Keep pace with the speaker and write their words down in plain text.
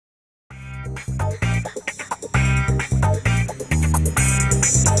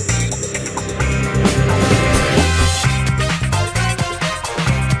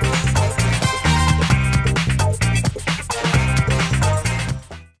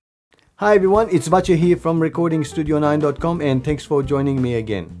Hi everyone, it's Vacha here from recordingstudio9.com and thanks for joining me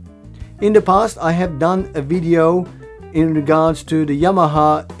again. In the past I have done a video in regards to the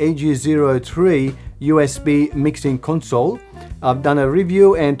Yamaha AG03 USB mixing console. I've done a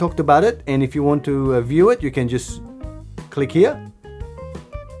review and talked about it, and if you want to view it you can just click here.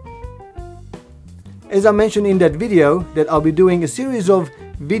 As I mentioned in that video that I'll be doing a series of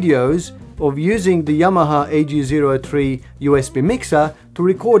videos of using the Yamaha AG03 USB mixer to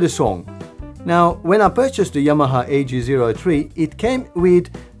record a song. Now, when I purchased the Yamaha AG03, it came with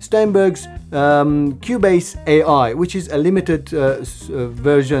Steinberg's Cubase AI, which is a limited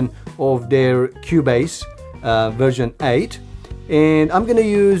version of their Cubase version 8. And I'm going to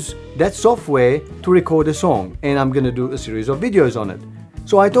use that software to record a song, and I'm going to do a series of videos on it.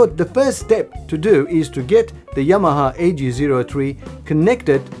 So I thought the first step to do is to get the Yamaha AG03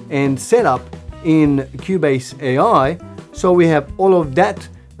 connected and set up in Cubase AI, so we have all of that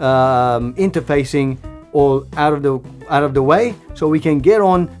interfacing all out of the way, so we can get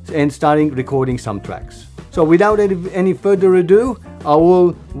on and starting recording some tracks. So without any further ado, I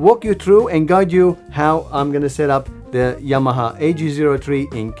will walk you through and guide you how I'm going to set up the Yamaha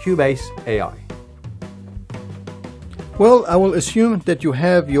AG03 in Cubase AI. Well, I will assume that you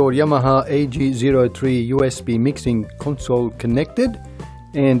have your Yamaha AG03 USB mixing console connected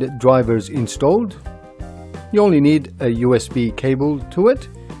and drivers installed. You only need a USB cable to it,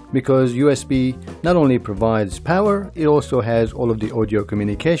 because USB not only provides power, it also has all of the audio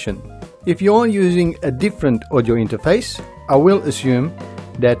communication. If you are using a different audio interface, I will assume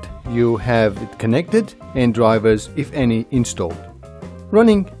that you have it connected and drivers, if any, installed.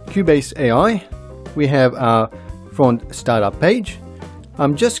 Running Cubase AI, we have our front startup page.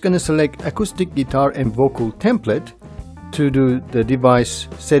 I'm just going to select acoustic guitar and vocal template to do the device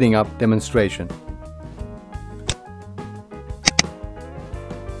setting up demonstration.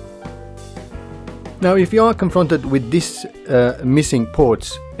 Now, if you are confronted with this missing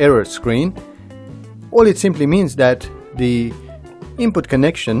ports error screen, all it simply means that the input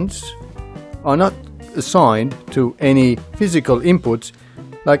connections are not assigned to any physical inputs,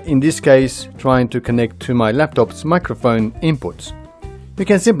 like in this case trying to connect to my laptop's microphone inputs. You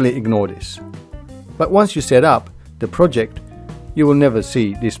can simply ignore this. But once you set up the project, you will never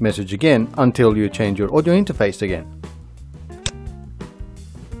see this message again until you change your audio interface again.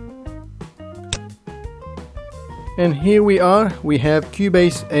 And here we are, we have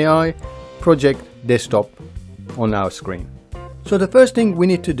Cubase AI project desktop on our screen. So the first thing we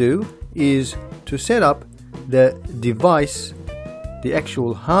need to do is to set up the device, the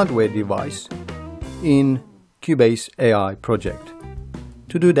actual hardware device in Cubase AI project.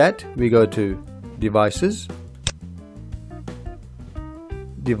 To do that, we go to Devices,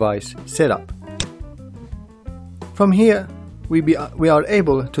 Device Setup. From here, we are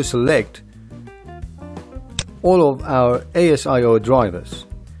able to select all of our ASIO drivers.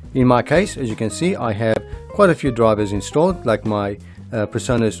 In my case, as you can see, I have quite a few drivers installed, like my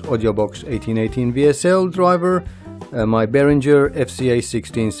PreSonus AudioBox 1818 VSL driver, my Behringer FCA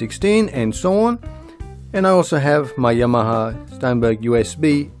 1616, and so on. And I also have my Yamaha Steinberg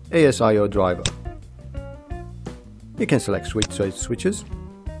USB ASIO driver. You can select switches.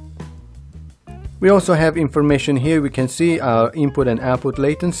 We also have information here. We can see our input and output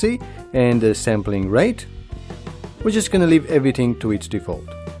latency and the sampling rate. We're just going to leave everything to its default.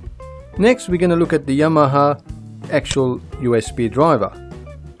 Next, we're going to look at the Yamaha actual USB driver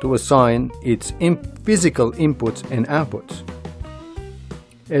to assign its physical inputs and outputs.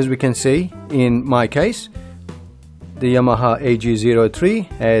 As we can see, in my case, the Yamaha AG03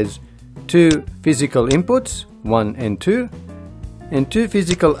 has two physical inputs, 1 and 2, and two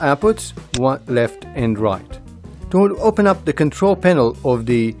physical outputs, one left and right. To open up the control panel of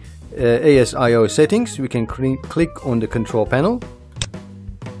the ASIO settings, we can click on the control panel,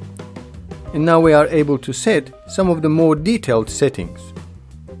 and now we are able to set some of the more detailed settings.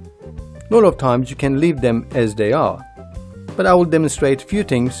 A lot of times you can leave them as they are, but I will demonstrate a few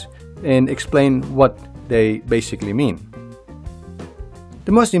things and explain what they basically mean.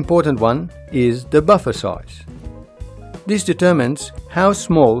 The most important one is the buffer size. This determines how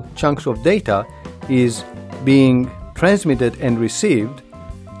small chunks of data is being transmitted and received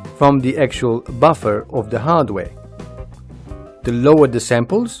from the actual buffer of the hardware. The lower the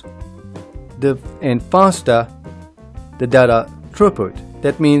samples, and faster the data throughput.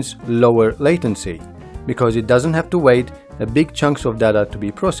 That means lower latency, because it doesn't have to wait a big chunks of data to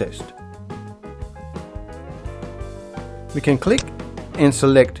be processed. we can click and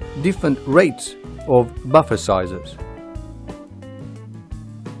select different rates of buffer sizes.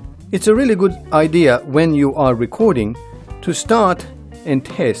 It's a really good idea when you are recording to start and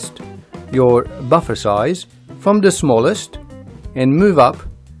test your buffer size from the smallest and move up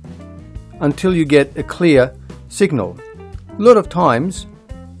until you get a clear signal. A lot of times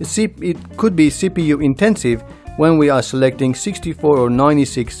it could be CPU intensive when we are selecting 64 or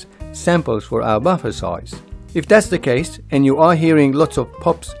 96 samples for our buffer size. If that's the case and you are hearing lots of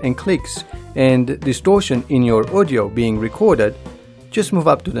pops and clicks and distortion in your audio being recorded, just move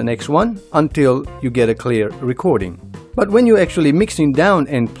up to the next one until you get a clear recording. But when you're actually mixing down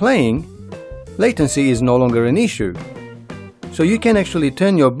and playing, latency is no longer an issue. So you can actually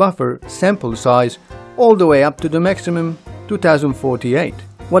turn your buffer sample size all the way up to the maximum 2048.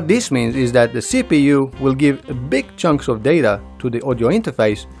 What this means is that the CPU will give big chunks of data to the audio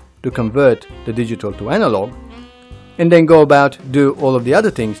interface to convert the digital to analog, and then go about do all of the other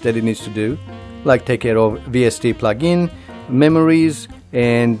things that it needs to do, like take care of VST plugin, memories,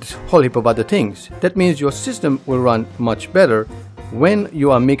 and a whole heap of other things. That means your system will run much better when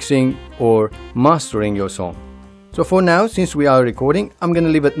you are mixing or mastering your song. So for now, since we are recording, I'm going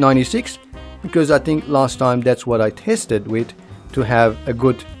to leave it 96 because I think last time that's what I tested with, to have a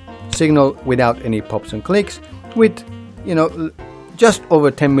good signal without any pops and clicks with, just over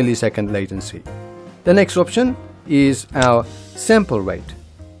 10 millisecond latency. The next option is our sample rate.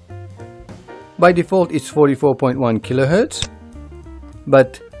 By default it's 44.1 kHz,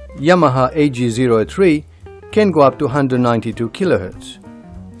 but Yamaha AG03 can go up to 192 kHz.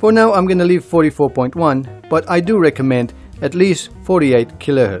 For now I'm going to leave 44.1, but I do recommend at least 48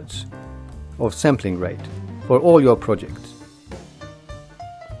 kHz of sampling rate for all your projects.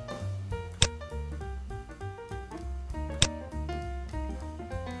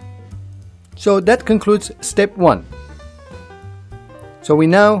 So that concludes step 1. So we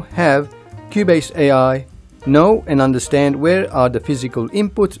now have Cubase AI know and understand where are the physical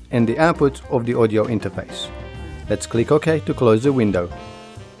inputs and the outputs of the audio interface. Let's click OK to close the window.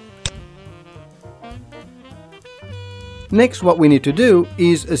 Next, what we need to do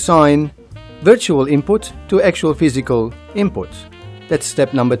is assign virtual inputs to actual physical inputs. That's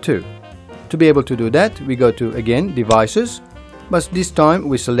step number 2. To be able to do that, we go to, again, Devices, but this time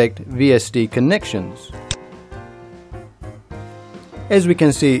we select VST Connections. As we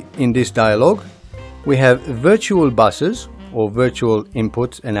can see in this dialog, we have virtual buses or virtual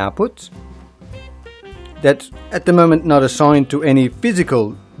inputs and outputs that's at the moment not assigned to any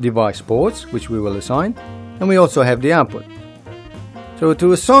physical device ports, which we will assign, and we also have the output. So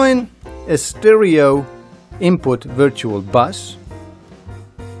to assign a stereo input virtual bus,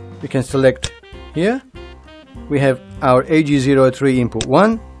 we can select here. We have our AG03 input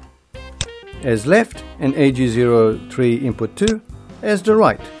 1 as left and AG03 input 2 as the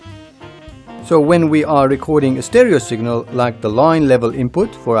right. So when we are recording a stereo signal like the line level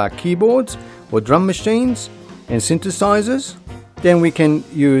input for our keyboards or drum machines and synthesizers, then we can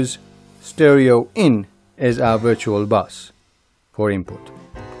use stereo in as our virtual bus for input.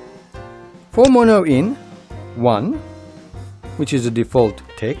 For mono in 1, which is the default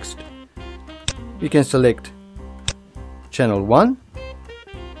text, we can select channel 1,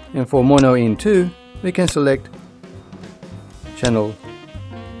 and for mono in 2 we can select channel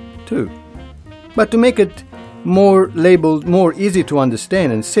 2. But to make it more labeled, more easy to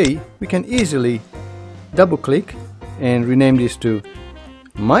understand and see, we can easily double click and rename this to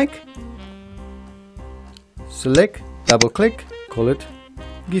mic, select, double click, call it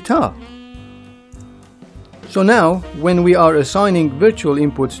guitar. So now when we are assigning virtual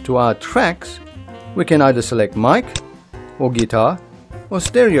inputs to our tracks, we can either select mic or guitar or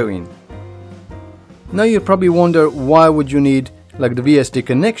stereo in. Now you probably wonder, why would you need like the VST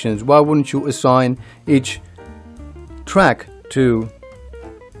connections? Why wouldn't you assign each track to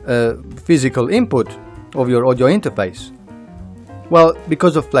a physical input of your audio interface? Well,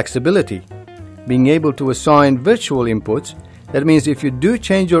 because of flexibility. Being able to assign virtual inputs, that means if you do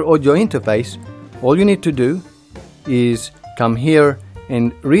change your audio interface, all you need to do is come here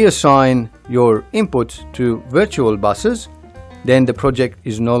and reassign your inputs to virtual buses. Then the project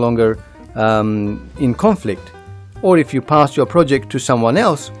is no longer in conflict. Or if you pass your project to someone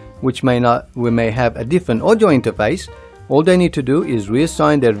else, which may have a different audio interface, all they need to do is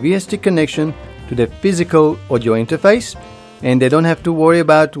reassign their VST connection to the physical audio interface, and they don't have to worry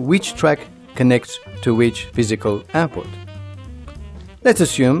about which track connects to which physical output. Let's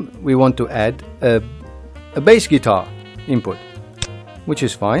assume we want to add a bass guitar input, which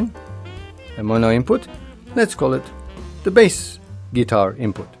is fine, a mono input. Let's call it the bass guitar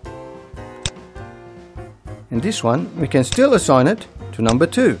input. and this one, we can still assign it to number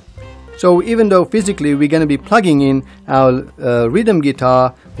 2. So even though physically we're going to be plugging in our rhythm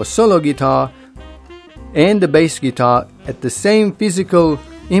guitar or solo guitar and the bass guitar at the same physical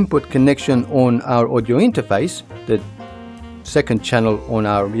input connection on our audio interface, the second channel on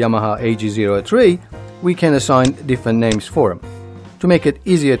our Yamaha AG03, we can assign different names for them to make it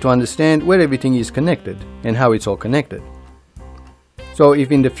easier to understand where everything is connected and how it's all connected. So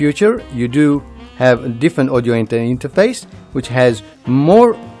if in the future you do have a different audio interface which has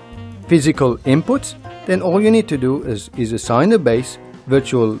more physical inputs, then all you need to do is assign the bass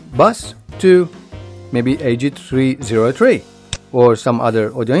virtual bus to maybe AG03 or some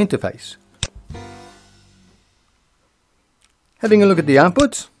other audio interface. Having a look at the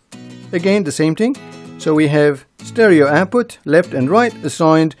outputs, again the same thing. So we have stereo output, left and right,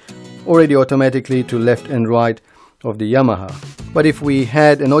 assigned already automatically to left and right of the Yamaha. But if we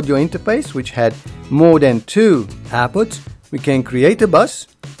had an audio interface which had more than 2 outputs, we can create a bus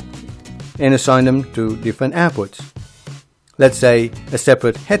and assign them to different outputs. Let's say a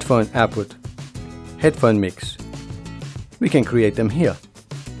separate headphone output, headphone mix. We can create them here.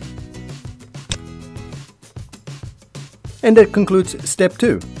 And that concludes step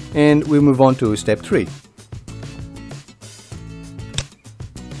 2, and we move on to step 3.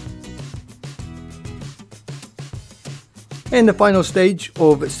 And the final stage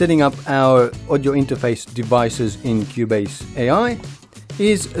of setting up our audio interface devices in Cubase AI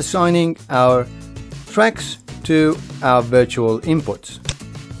is assigning our tracks to our virtual inputs.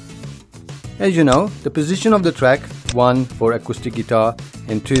 As you know, the position of the track, 1 for acoustic guitar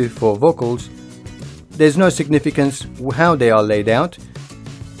and 2 for vocals, there's no significance how they are laid out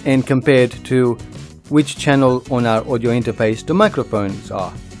and compared to which channel on our audio interface the microphones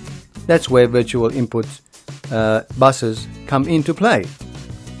are. That's where virtual inputs buses come into play.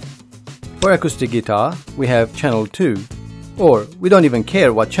 For acoustic guitar, we have channel 2, or we don't even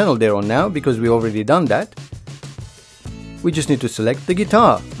care what channel they're on now because we already done that. We just need to select the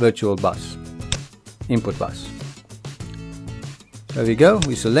guitar virtual bus, input bus. There we go,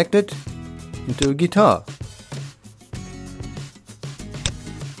 we select it into guitar.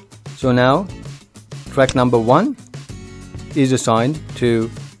 So now track number 1 is assigned to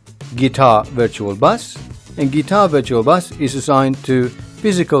guitar virtual bus, and guitar virtual bus is assigned to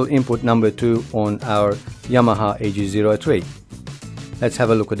physical input number 2 on our Yamaha AG03. Let's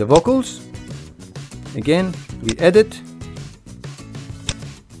have a look at the vocals. Again, we edit.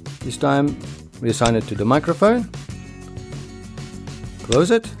 This time we assign it to the microphone.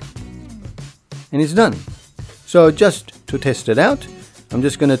 Close it. And it's done. So just to test it out, I'm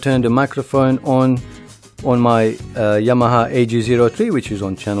just going to turn the microphone on my Yamaha AG03, which is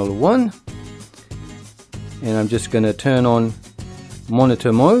on channel 1. And I'm just going to turn on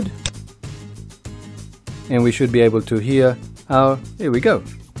monitor mode. And we should be able to hear here we go.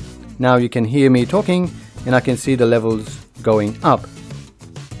 Now you can hear me talking and I can see the levels going up.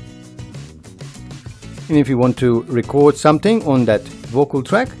 And if you want to record something on that vocal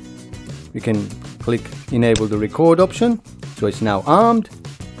track, you can click enable the record option. So it's now armed.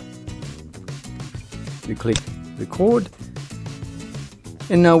 We click record.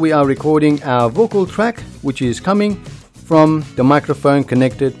 And now we are recording our vocal track, which is coming from the microphone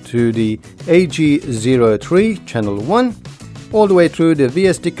connected to the AG03 channel 1 all the way through the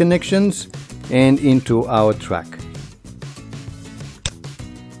VST connections and into our track.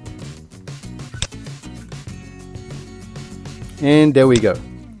 And there we go.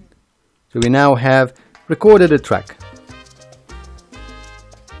 So we now have recorded a track.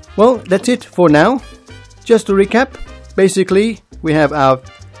 Well, that's it for now. Just to recap, basically we have our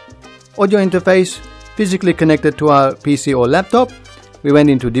audio interface physically connected to our PC or laptop. We went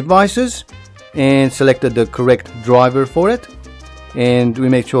into devices and selected the correct driver for it, and we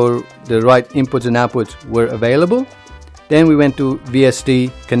made sure the right inputs and outputs were available. Then we went to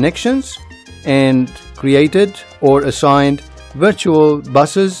VST connections and created or assigned virtual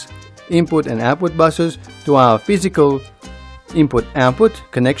buses, input and output buses, to our physical input-output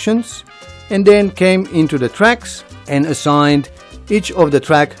connections, and then came into the tracks and assigned each of the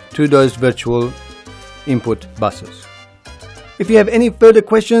track to those virtual input buses. If you have any further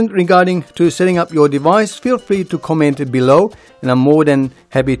questions regarding to setting up your device, feel free to comment below and I'm more than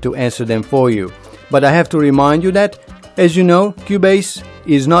happy to answer them for you. But I have to remind you that, as you know, Cubase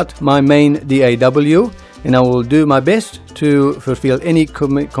is not my main DAW, and I will do my best to fulfill any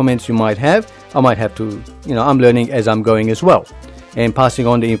comments you might have. I might have to, I'm learning as I'm going as well and passing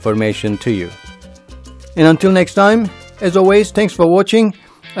on the information to you. And until next time, as always, thanks for watching.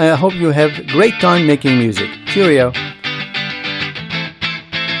 I hope you have a great time making music. Cheerio!